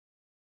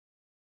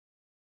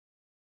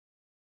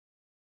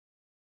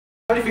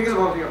your fingers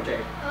above the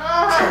object. I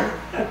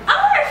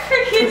want to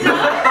freaking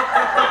die.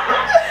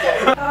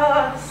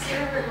 Oh, this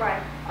is my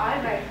eye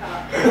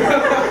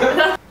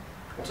makeup.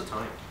 What's the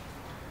time?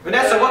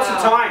 Vanessa, what's the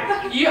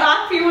time? You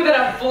are people that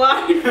are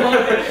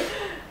blindfolded.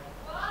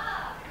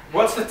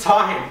 What's the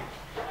time?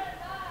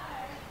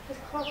 There's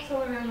clocks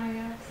all around my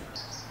ass.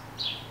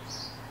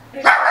 Oh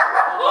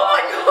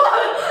my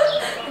god!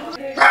 Oh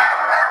my god!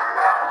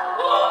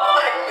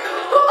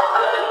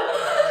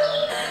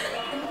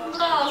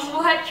 Oh,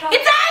 white chocolate.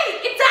 It's 8!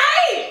 It's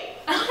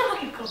 8! Oh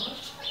my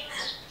gosh.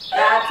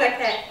 That's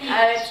okay. I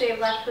don't see a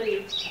black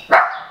hoodie.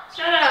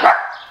 Shut up.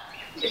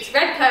 It's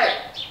red coat.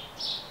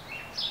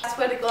 I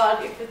swear to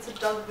God, if it's a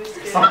dog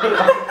biscuit, I'll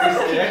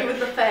kick you with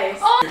the face.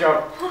 Oh. Good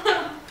job.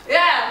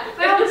 Yeah.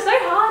 That was so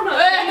hard not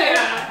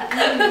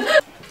to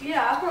do.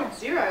 Yeah, I brought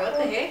 0. What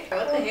the heck?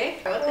 What the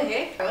heck? What the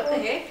heck? What the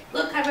heck?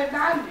 Look, I'm a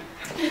 9.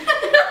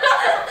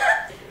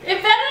 It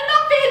better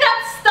not be that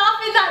stuff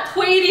in that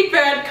Tweety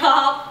Bird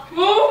cup.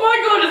 Oh my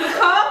god, is it a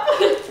cup?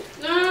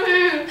 No.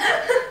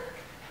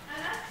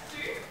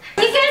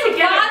 We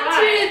can run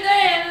to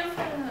them.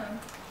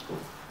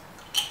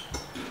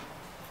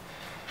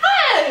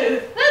 Hey,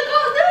 they're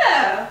got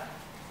there.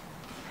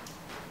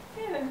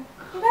 Yeah,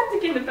 we'll have to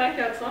get the back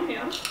out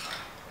somehow.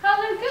 How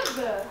did they get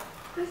there?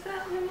 There's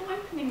that little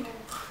opening there.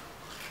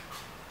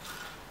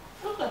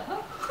 What the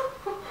hell?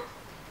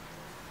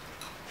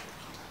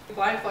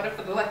 Blindfolded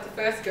for the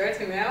first go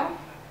to now.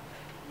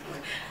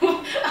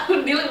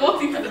 I nearly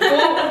walked into the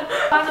door.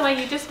 By the way,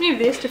 you just move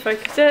this to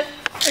focus it.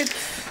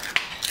 It's.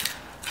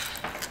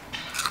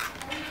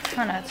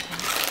 Oh no, it's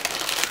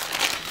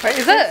fine. Wait,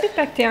 is it? Sit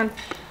back down.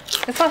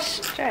 It's not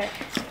straight.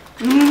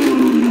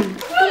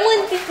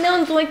 Someone sit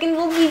down so I can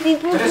look at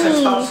this movie.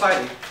 Vanessa, stop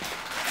sliding.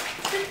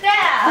 Sit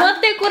down.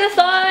 Notte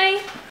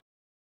kudasai.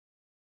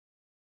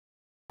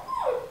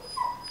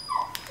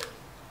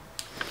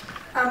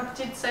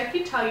 Did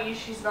Sophie tell you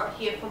she's not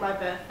here for my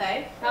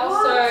birthday? How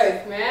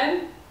so,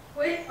 man?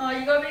 Wait, oh,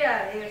 you gotta be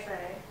out here, so.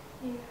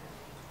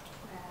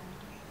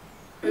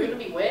 We're gonna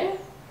be where?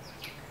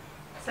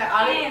 So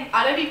I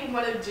don't even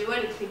want to do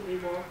anything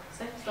anymore.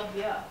 Sophie's not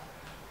here.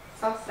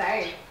 It's not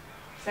safe.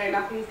 So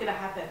nothing's gonna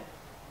happen.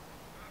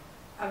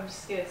 I'm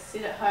just gonna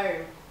sit at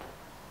home,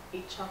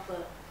 eat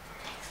chocolate.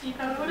 You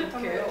probably would have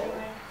done it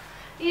anyway.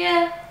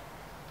 Yeah.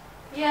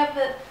 Yeah,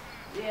 but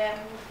yeah.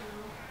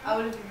 I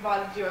would have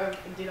invited you over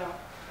for dinner.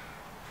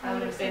 I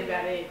would have been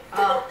about it.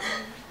 Oh.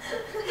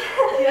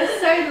 You're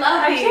so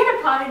lovely. She had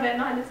a party that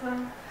night as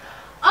well.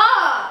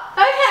 Ah,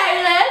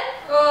 okay then.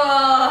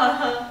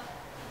 Oh.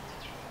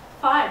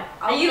 Fine.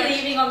 Are you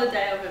leaving on the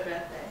day of her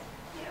birthday?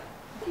 Yeah.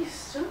 You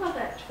still got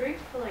that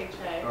truthfully,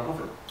 Jay. I love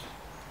it.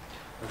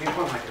 I think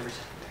I'm like every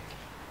second day.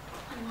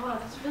 Oh my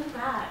god, that's really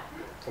bad.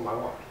 For my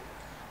what?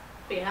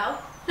 For your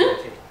health?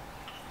 13.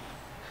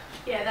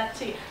 Yeah, that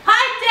too.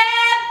 Hi,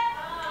 Deb!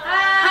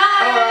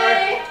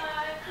 Hi!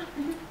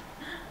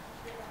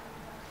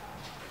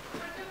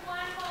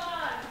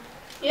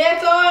 Yeah,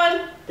 it's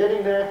on!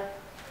 Getting there.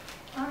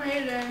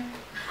 Amazing.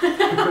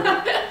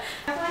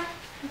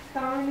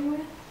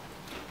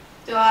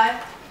 Do I?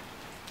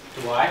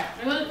 Do I?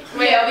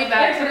 Wait, I'll be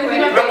back. No,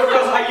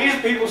 because I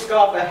used people's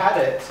scarf that had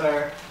it,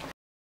 so.